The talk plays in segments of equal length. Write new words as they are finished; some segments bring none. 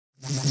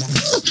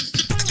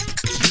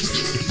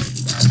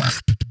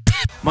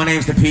My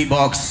name's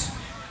THePETEBOX,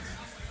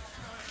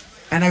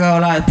 and I go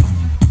like.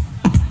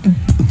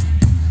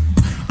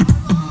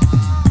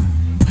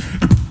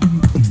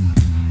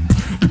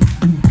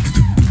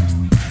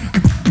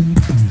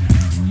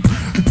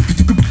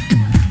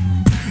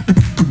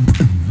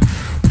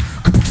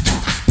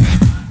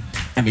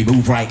 And we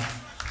move right,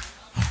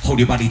 hold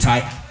your body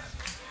tight.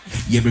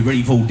 Yeah, we're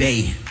ready for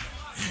day,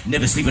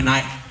 never sleep at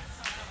night.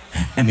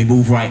 And we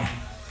move right,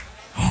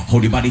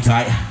 hold your body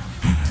tight.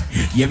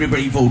 Yeah, we're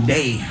ready for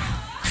day,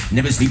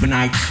 never sleep at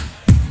night.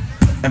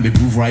 And we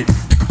move right,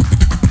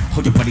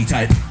 hold your body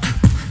tight.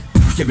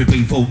 Yeah, we're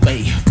ready for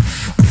day,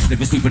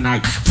 never sleep at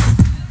night.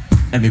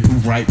 And we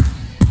move right,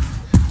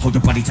 hold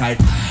your body tight.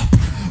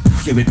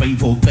 Yeah, we're ready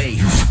for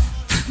day,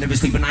 never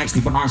sleep at night.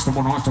 Sleep at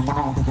night,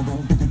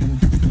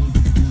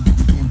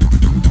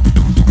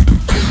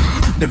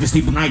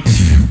 sleep at night, sleep at night.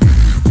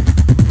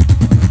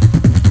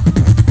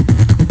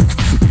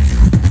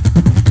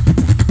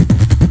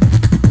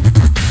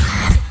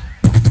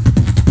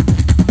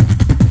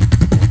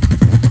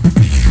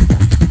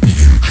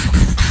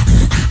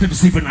 Never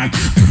sleep at night. Never sleep at night.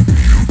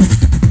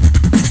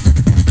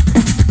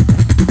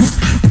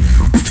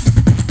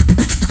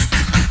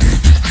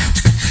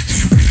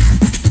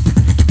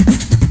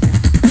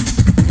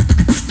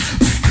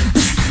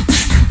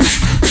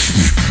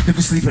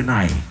 Never sleep at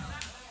night.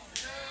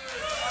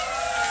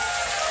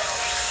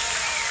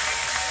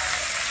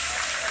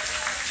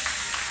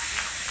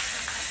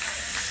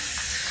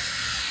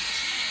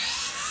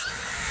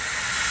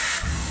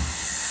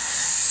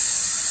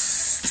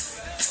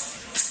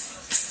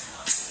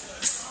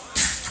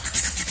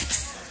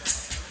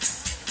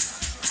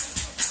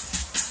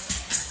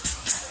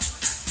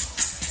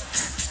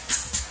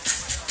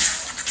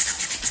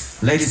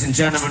 Ladies and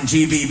gentlemen,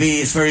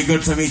 GBB, it's very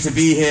good for me to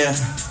be here.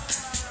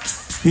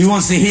 Who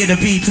wants to hear the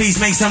beat, please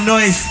make some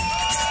noise.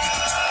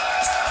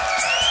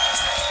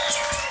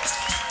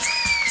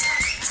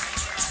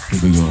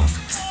 Here we go.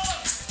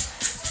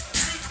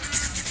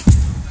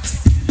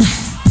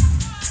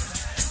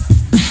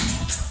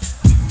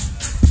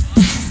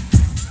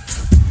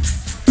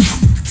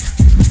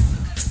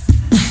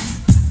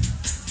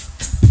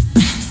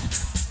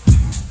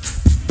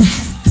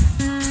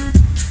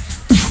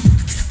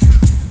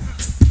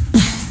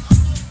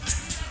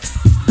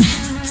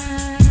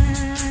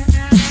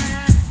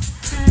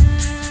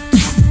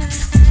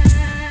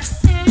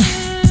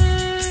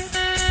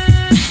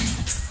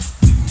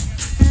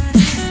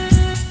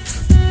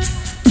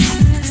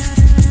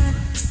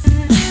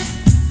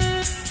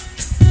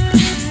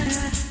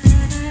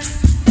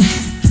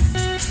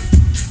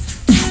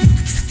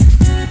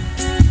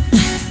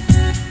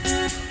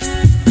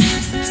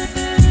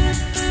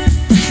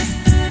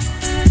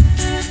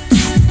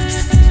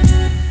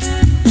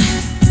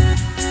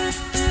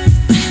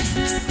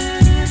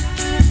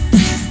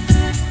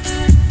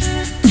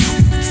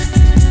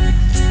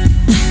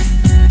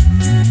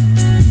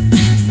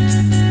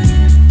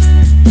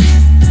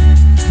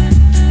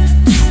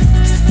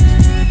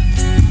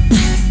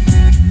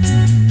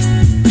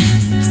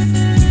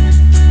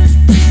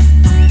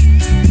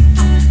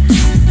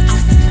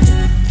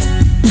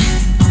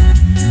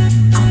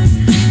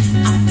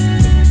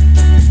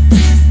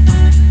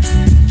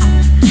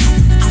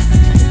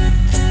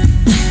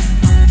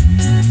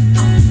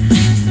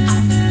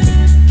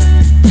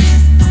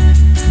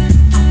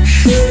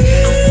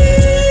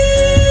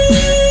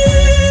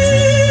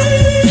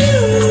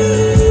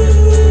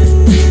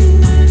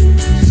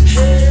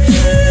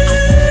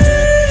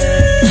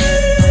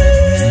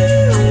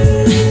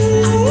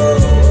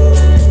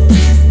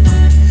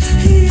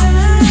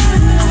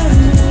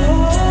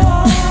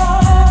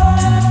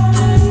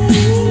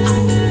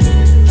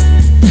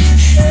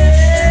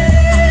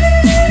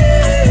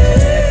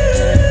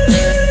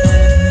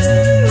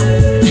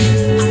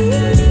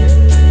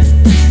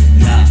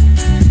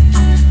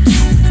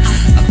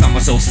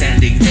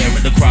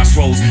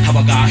 How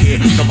I got here,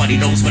 nobody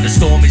knows when the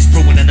storm is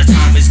brewing and the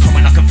time is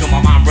coming. I can feel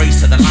my mind race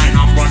to the line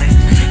I'm running.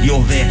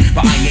 You're there,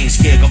 but I ain't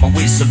scared. Got my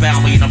wits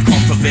about me and I've come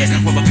prepared.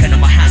 With my pen in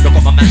my hand, I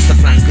got my master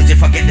plan. Cause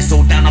if I get this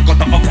all down, I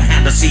got the upper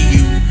hand. I see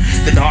you,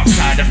 the dark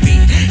side of me.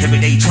 Every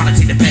day trying to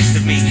take the best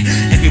of me.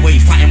 Every way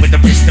fighting with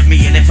the rest of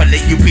me. And if I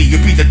let you be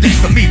the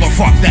death of me. But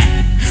fuck that,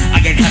 I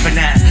ain't having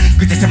that.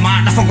 Cause it's a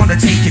mind, I'm gonna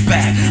take it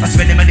back. I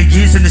spent many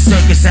years in the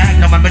circus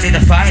act. Now I'm ready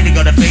to fight, they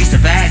gotta face the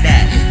bad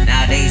that.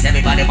 Nowadays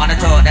everybody wanna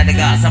talk that they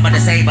got something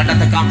to say, but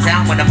nothing comes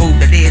out when I move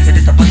the days. And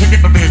it's a bunch of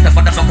different beers, the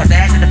motherfuckers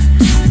that.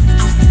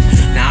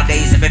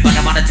 Nowadays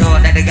everybody wanna talk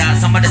that they got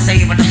something to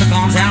say, but nothing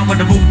comes out when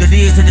I move the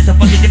days. And it's a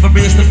bunch of different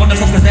beers, the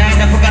motherfuckers that.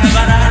 I forgot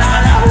about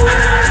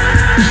that.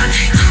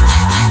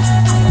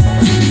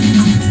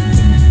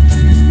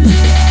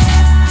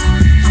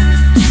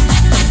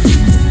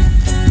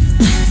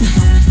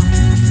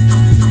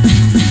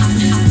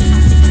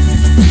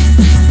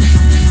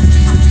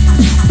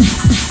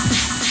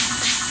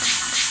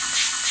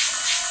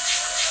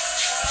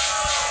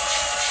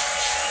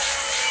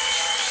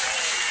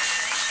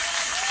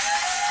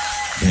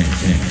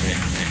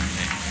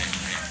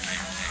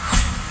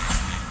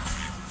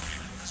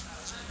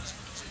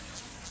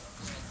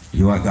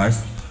 You alright,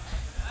 guys?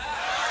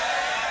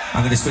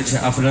 I'm going to switch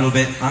it up a little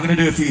bit. I'm going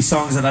to do a few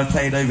songs that I've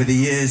played over the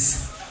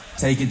years,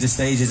 taken to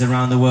stages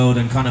around the world,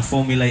 and kind of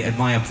formulated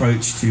my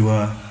approach to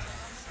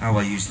how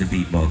I use the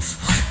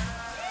beatbox.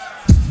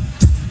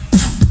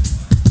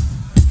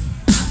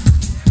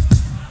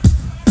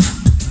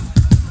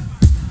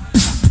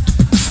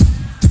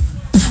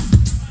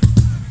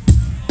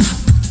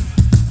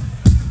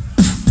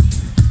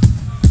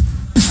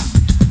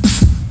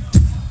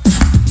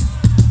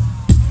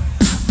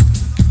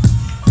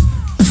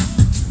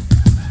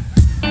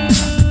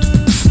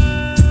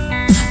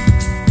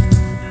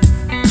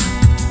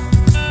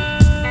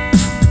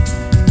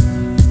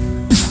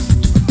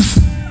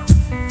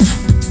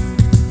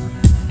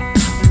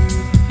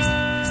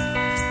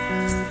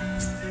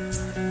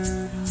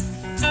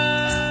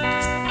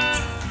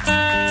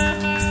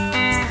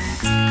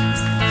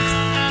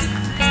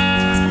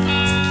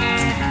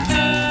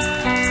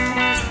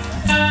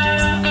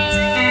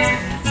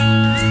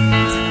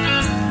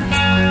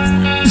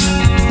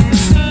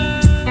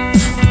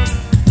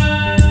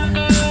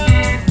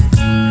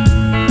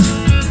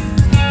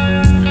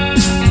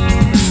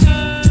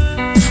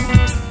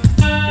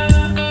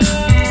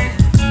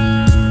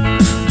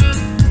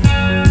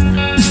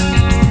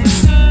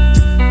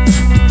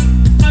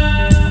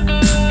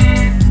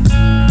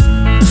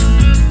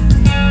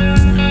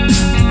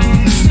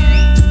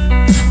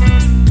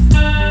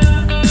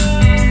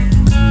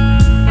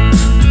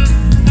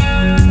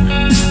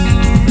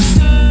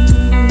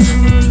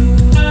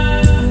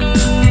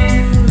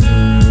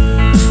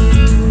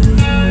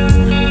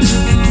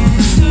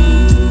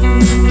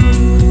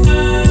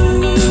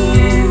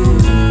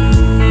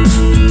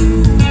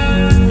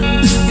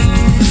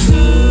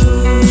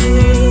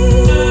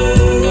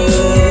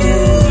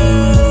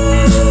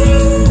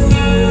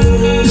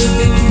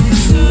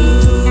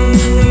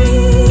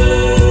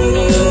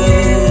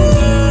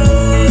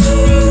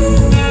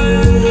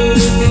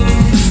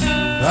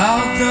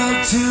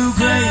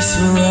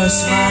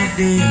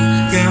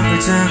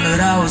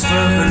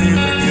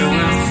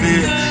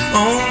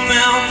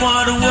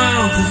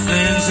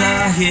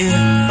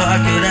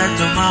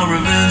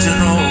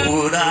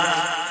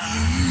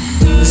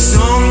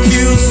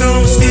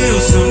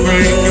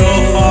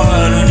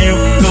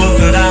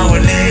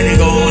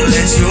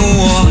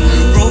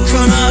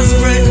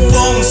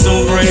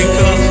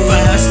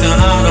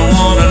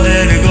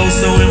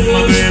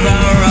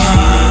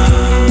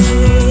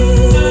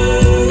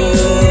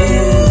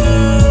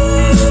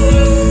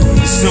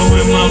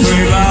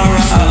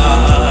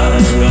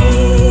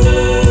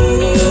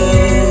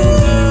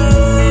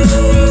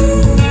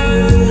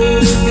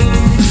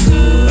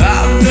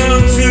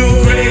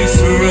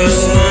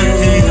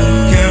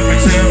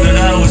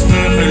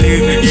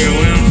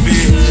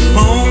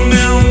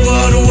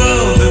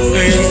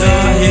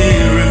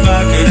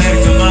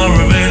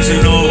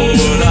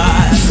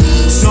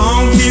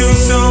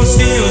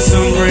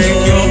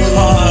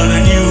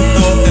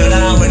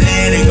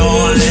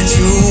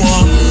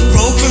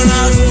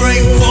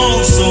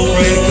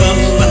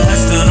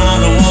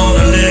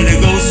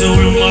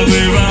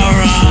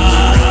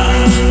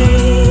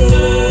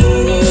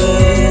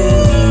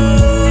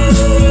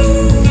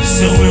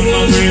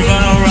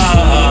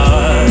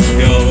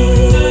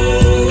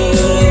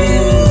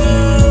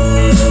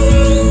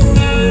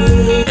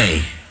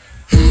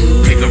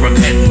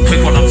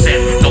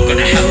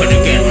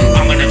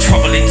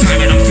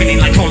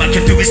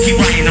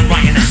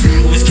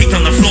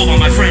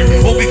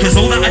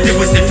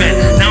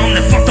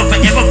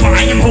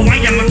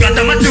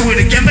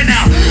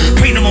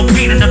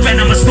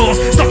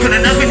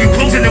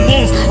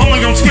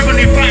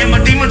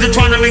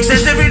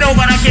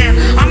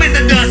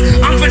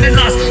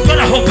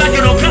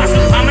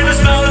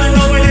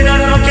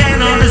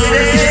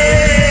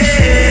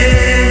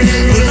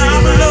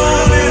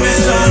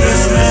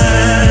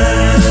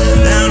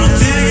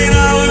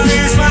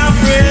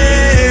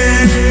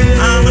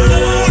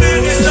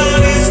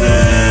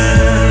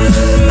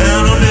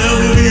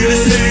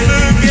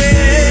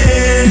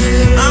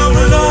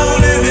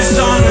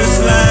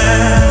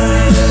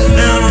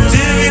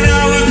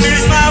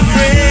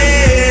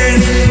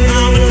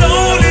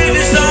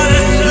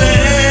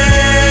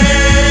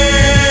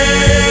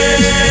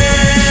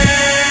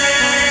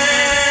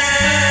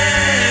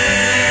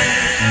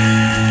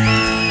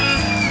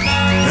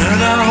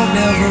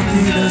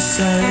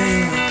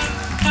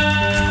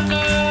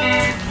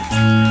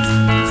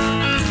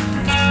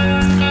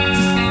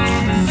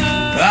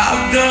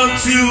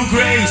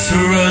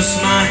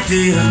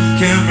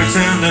 Can't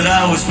pretend that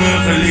I was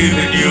perfect,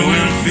 leaving you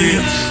in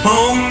fear.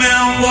 Oh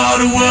man,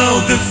 what a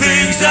world, the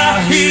things I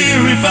hear.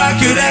 If I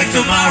could act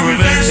on my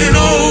revenge, then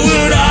oh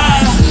would I.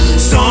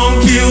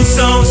 Some kill,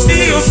 some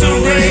steal,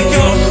 some break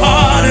your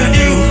heart. And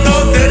you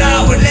thought that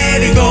I would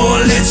let it go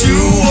and let you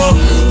walk.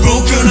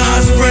 Broken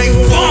hearts break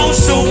bones,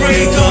 so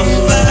break up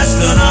fast.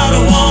 And I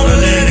don't wanna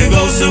let it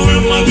go, so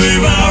in my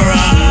grave I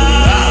ride.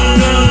 I've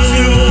done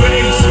too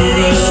great to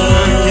rush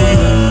my key.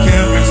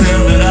 Can't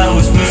pretend that I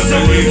was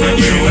perfect, leaving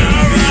you in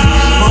fear.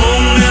 Oh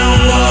man,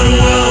 what a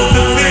world,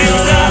 the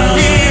things I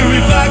hear.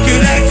 If I could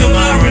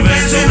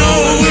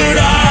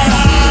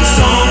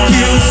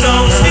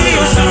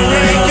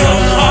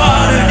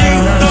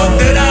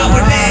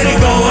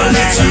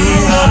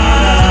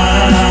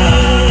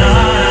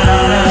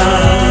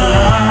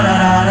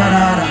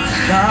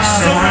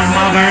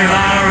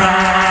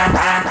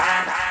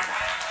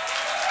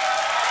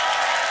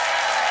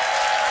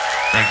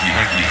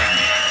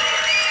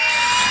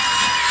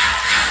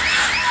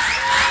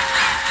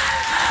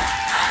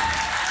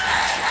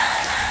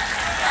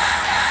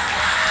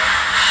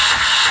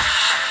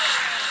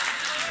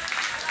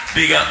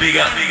Big up, big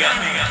up, big up,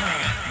 big up.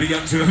 Big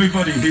up to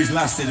everybody who's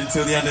lasted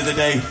until the end of the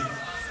day.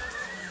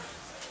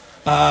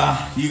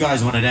 You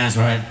guys want to dance,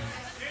 right?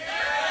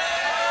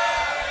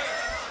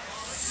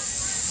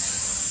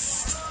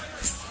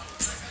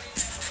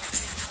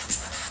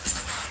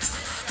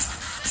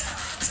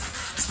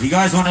 You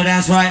guys want to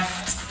dance, right?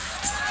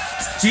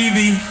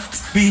 GB,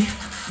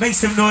 make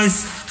some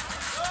noise.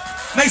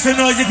 Make some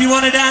noise if you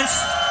want to dance.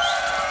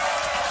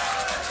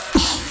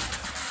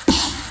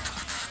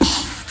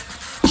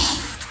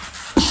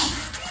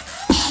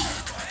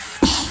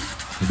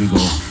 Here we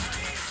go.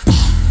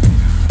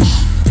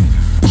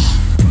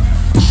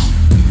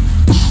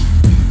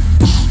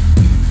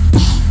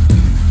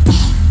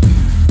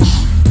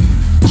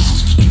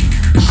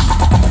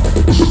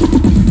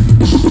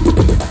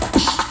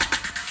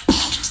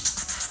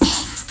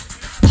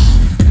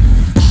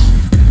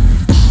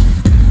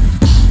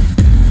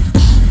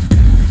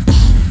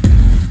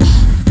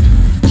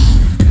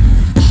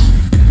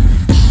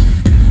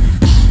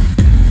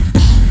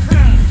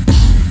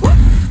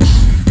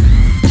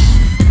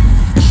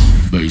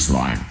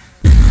 Baseline.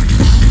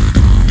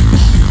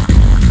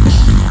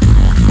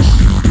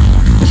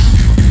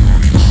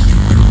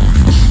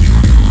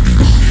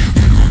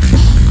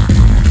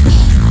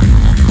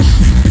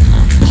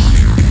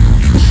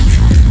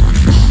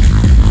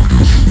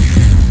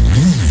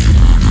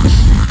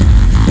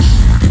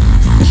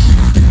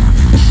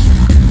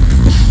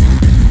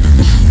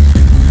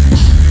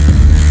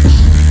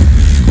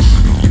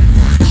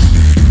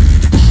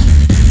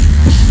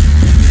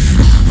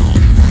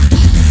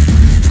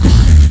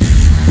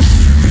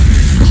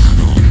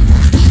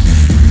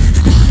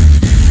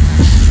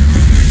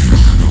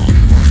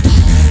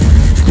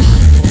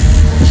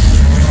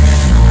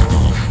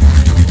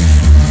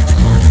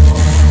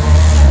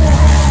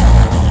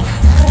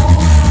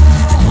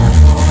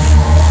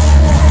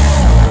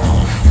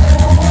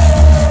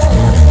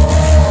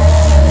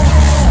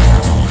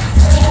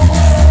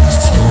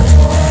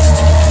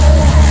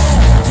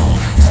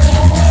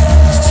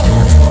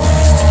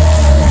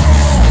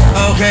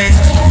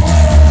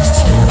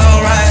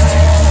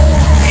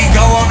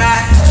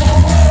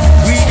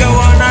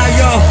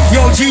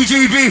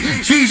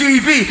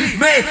 GGB,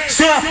 make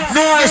some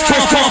noise,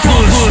 push,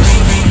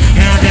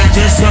 and then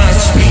just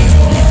touch me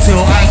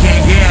till I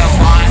can get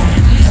my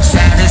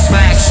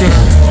satisfaction.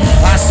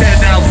 I said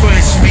now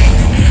push me,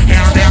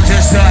 and then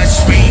just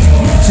touch me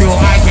till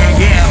I can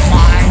get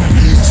my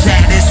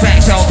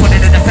satisfaction. Put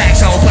it in the fact,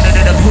 so put it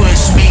in the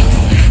push me,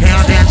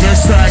 and then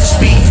just touch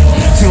me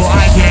till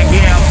I can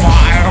get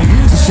my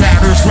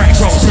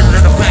satisfaction. Put it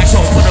in the fact,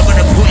 so put it in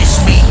the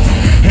push me,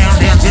 and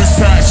then just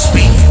touch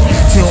me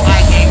till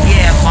I can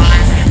get my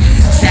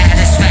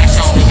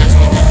satisfaction.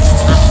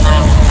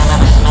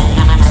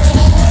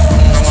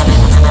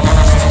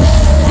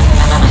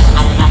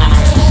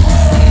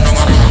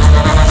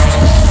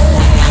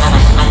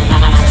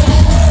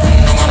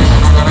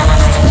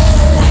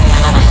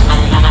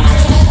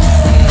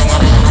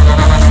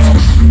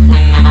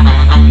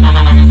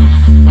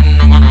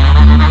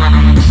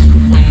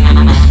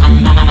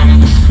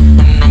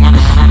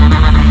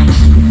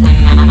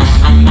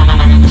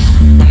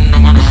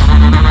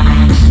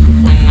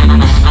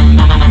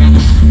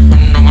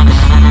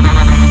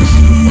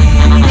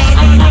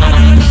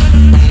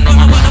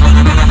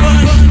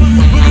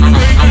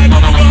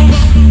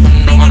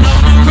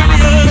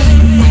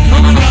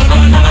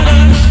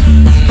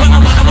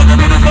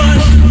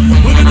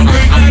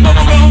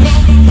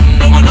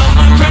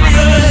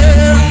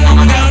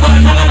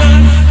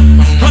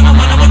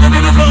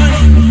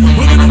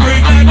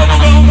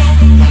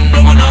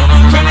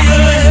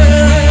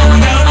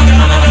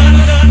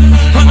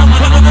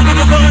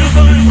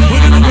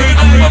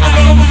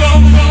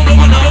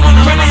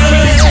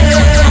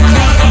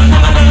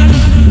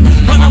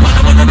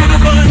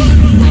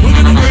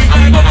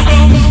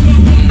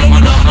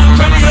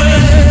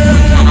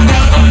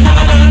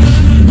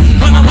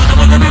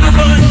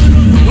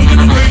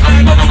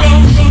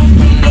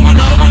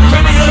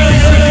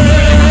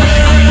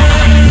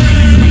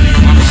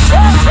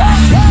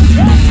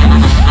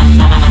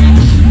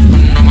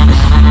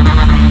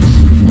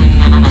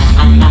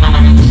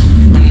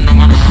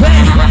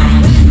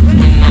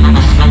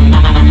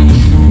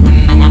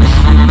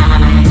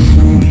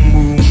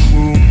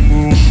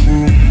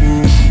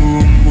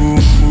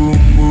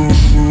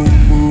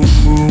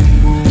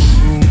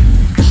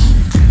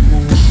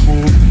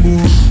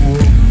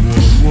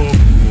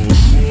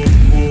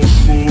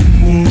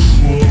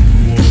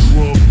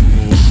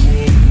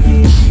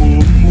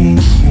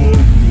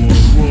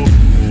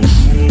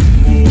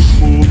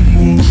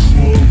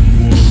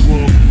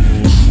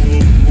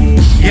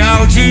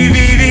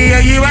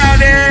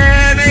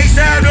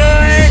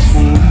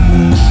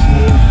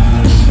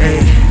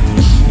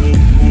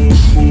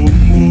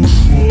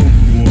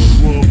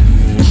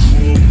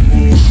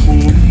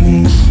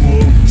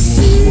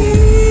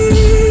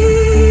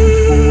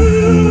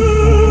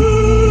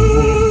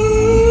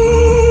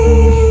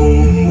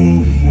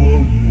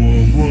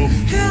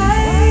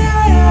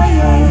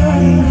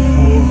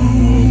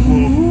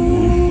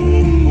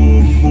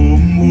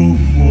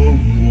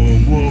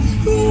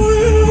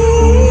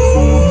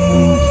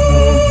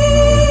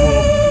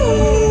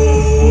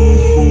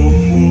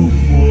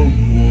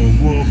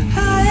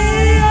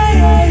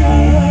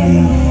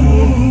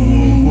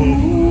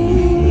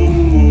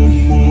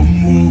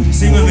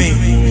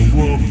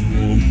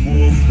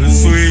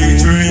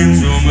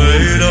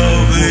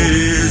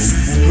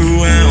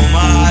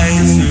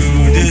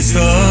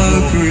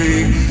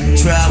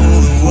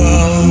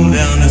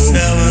 down the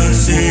 7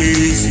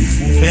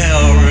 seas.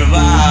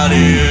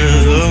 Everybody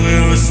is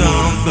looking for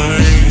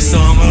something.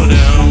 Some of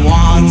them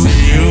want to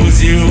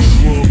use you,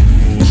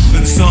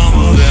 and some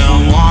of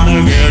them want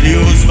to get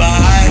used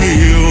by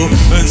you,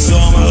 and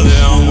some of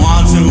them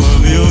want to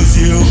abuse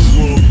you,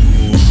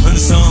 and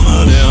some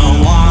of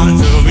them want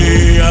to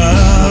be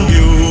of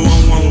you.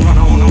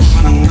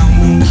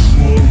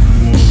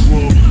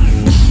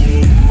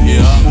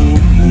 Yeah.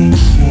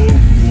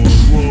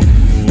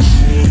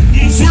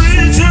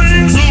 Sweet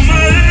dreams are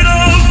made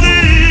of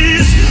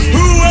these.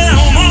 Who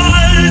am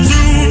I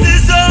to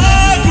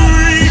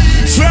disagree?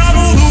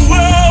 Travel the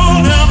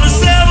world down the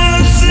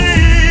 7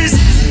 seas.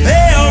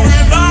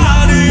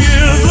 Everybody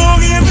is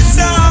looking for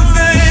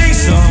something.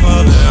 Some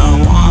of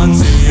them want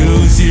to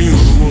use you,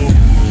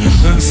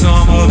 and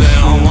some of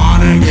them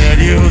want to get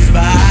used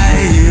by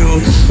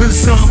you, and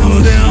some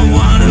of them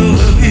want to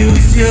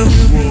abuse you,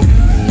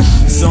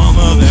 some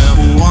of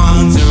them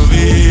want to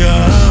be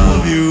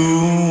of you.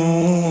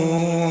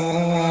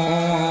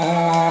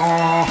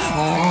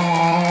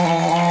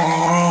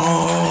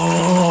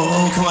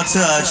 Come on,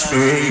 touch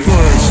me,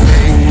 push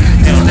me,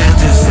 and then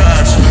just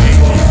touch me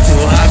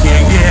till I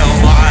can get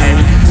my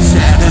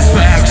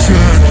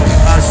satisfaction.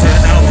 I said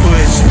now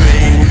push me,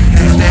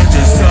 and then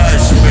just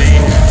touch me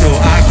till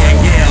I can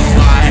get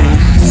my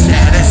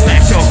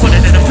satisfaction. Put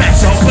it in the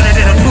petrol, put it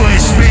in the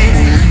push me.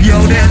 Yo,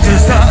 then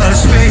just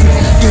touch me,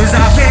 cause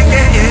I can't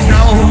get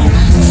no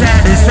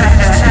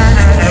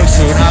satisfaction.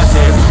 I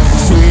said,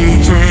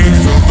 sweet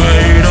dreams are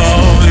made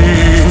of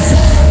these.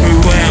 Who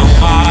am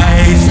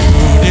I to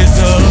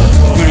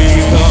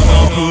disagree? Come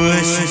on,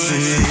 push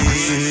me.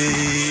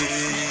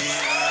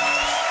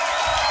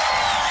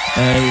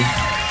 Hey.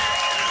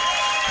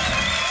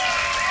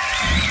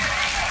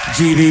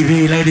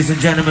 GBV, ladies and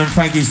gentlemen,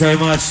 thank you so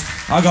much.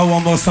 I got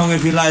one more song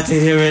if you'd like to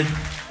hear it.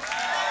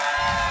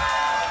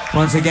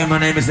 Once again, my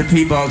name is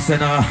ThePETEBOX,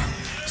 and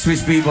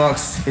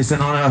Swissbeatbox, it's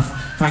an honor.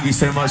 Thank you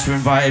so much for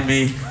inviting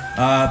me.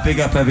 Big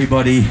up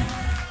everybody.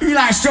 Who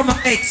likes drum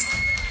and bass?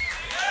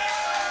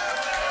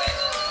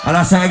 And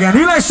I'll say again,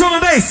 who likes drum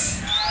and bass?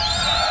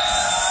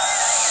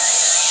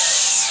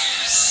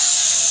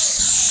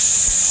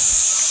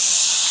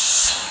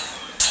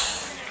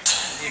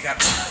 You got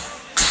it.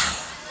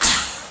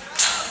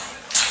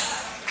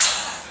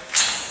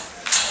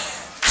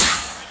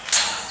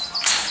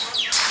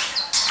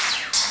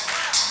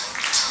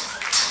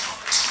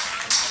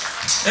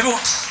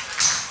 Everyone.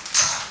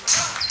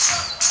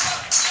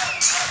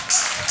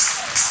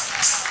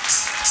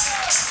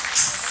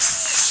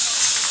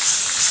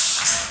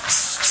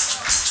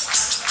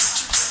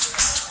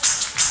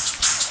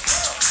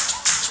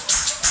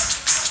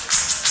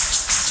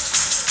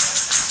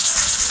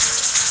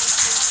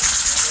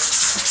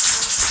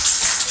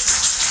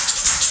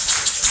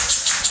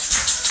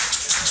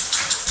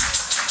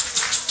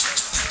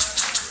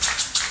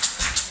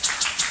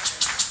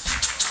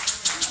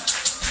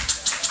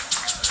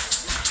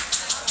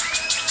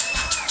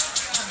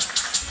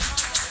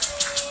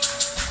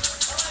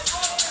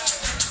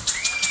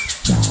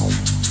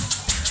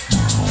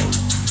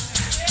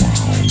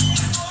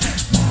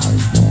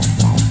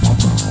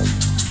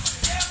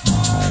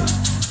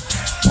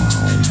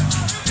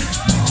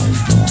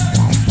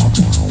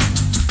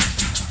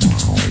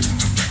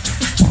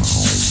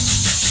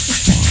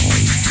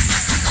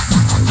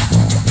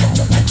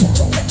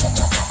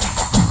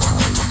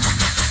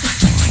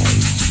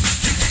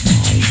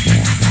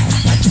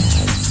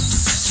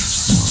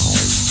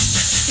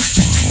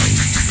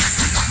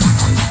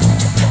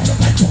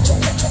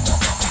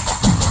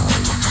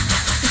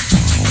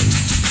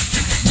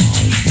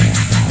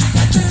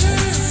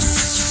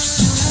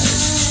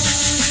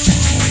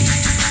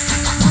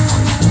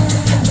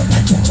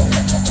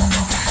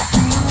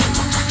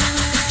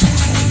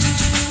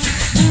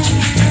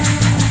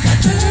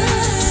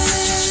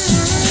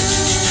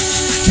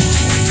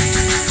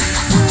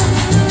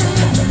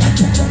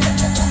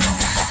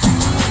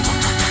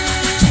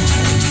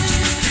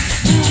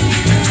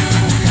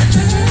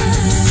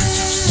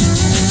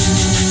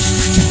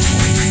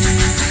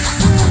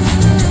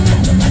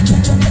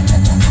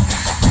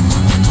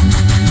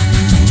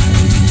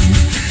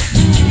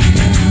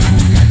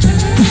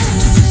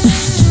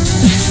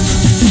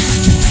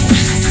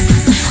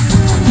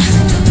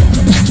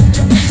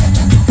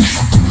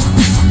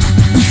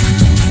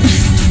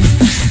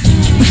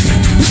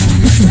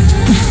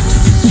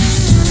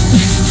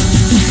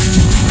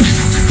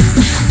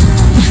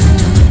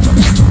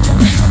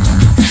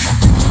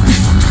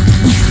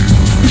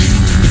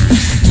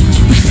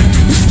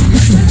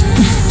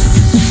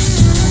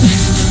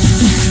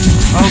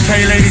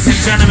 Okay, ladies and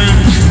gentlemen,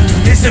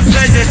 it's a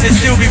pleasure to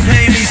still be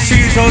playing these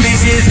tunes all these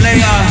years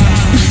later.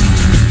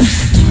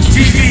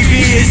 GBV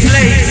is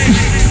late.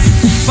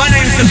 My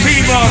name's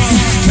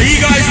ThePETEBOX. Are you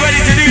guys ready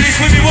to do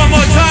this with me one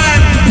more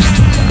time?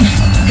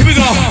 Here we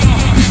go.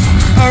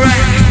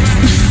 Alright.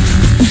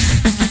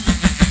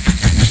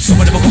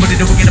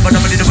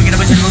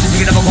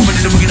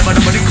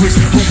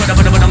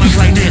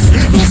 Like this.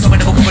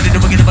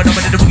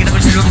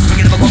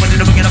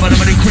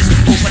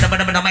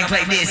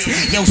 mic like this.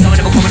 Yo, some of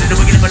them are coming in the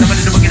wicked, but I'm in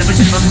the wicked, but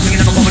I'm coming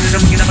in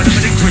the wicked, but I'm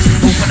in the Chris.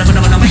 Who put them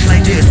on the mic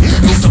like this?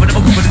 Yo, some of them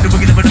are coming in the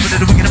wicked, but I'm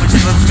in the wicked, but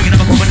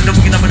I'm coming in the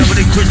wicked, but I'm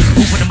in the Chris.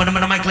 Who put them on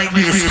the mic like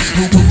this?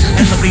 Who put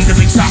and somebody the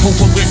big sack, who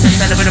put with and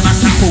stand up in my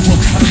sack, who put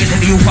I'm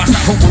getting you fast,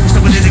 who put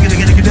somebody to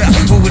get there.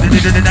 Who would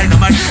it the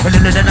dynamite? A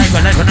little the night,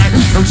 but like a night.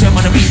 No shame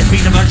on the beat, the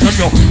feet of my shot,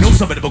 yo. No,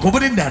 some of them are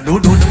coming in there. No,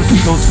 never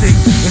see those sing.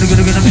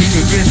 Gonna make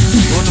you grin.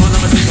 No,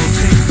 never see those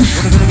sing.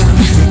 Gonna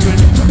make you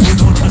grin.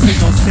 No, never see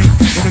those sing.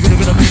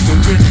 Gonna make you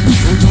grin.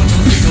 No,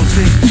 never see those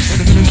sing. Gonna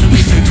make you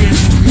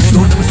grin.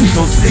 No, never see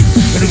those sing.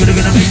 Gonna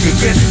make you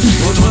grin.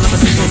 No, never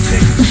see those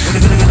sing.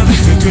 Gonna make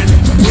you grin.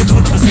 No,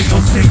 never see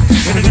those sing.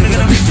 Gonna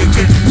make you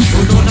grin.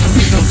 No, never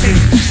see those sing.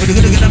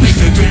 Gonna make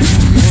you grin.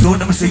 No,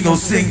 never see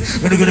those sing.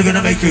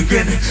 Gonna make you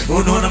grin.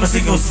 Oh no, never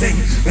sing, go sing.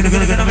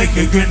 Gonna make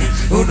you grin.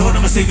 Oh no,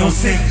 never sing, go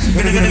sing.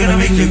 Gonna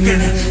make you grin.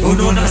 Oh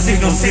no, never sing,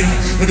 go sing.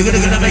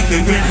 Gonna make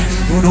you grin.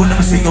 Oh no,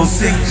 never sing, go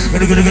sing.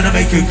 Gonna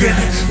make you grin.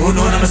 Oh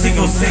no, never sing,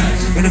 go sing.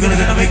 Gonna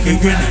make you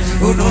grin.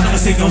 Oh no, never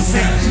sing, go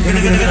sing.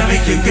 Gonna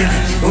make you grin.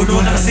 Oh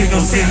no, never sing, go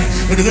sing.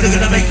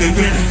 Gonna make you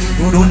grin.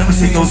 Oh no, never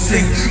sing, go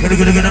sing.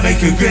 Gonna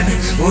make you grin.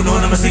 Oh no,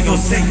 never sing, go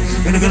sing.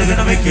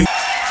 Gonna make you.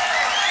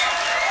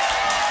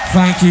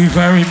 Thank you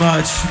very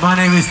much. My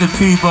name is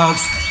ThePETEBOX.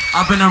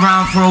 I've been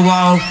around for a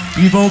while.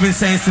 You've all been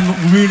saying some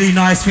really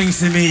nice things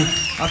to me.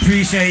 I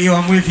appreciate you.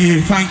 I'm with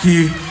you. Thank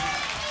you.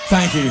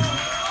 Thank you.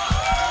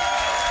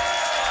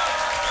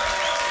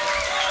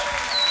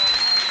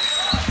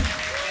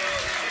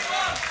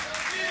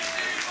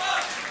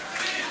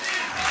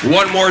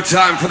 One more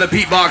time for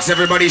ThePETEBOX,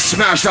 everybody.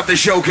 Smashed up the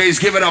showcase.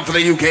 Give it up for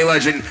the UK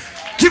legend.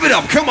 Give it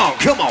up. Come on,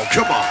 come on,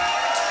 come on.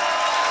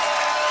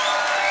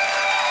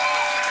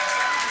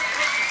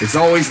 It's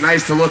always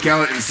nice to look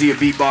out and see a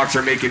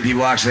beatboxer making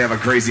people actually have a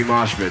crazy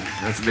mosh pit.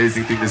 That's an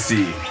amazing thing to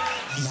see.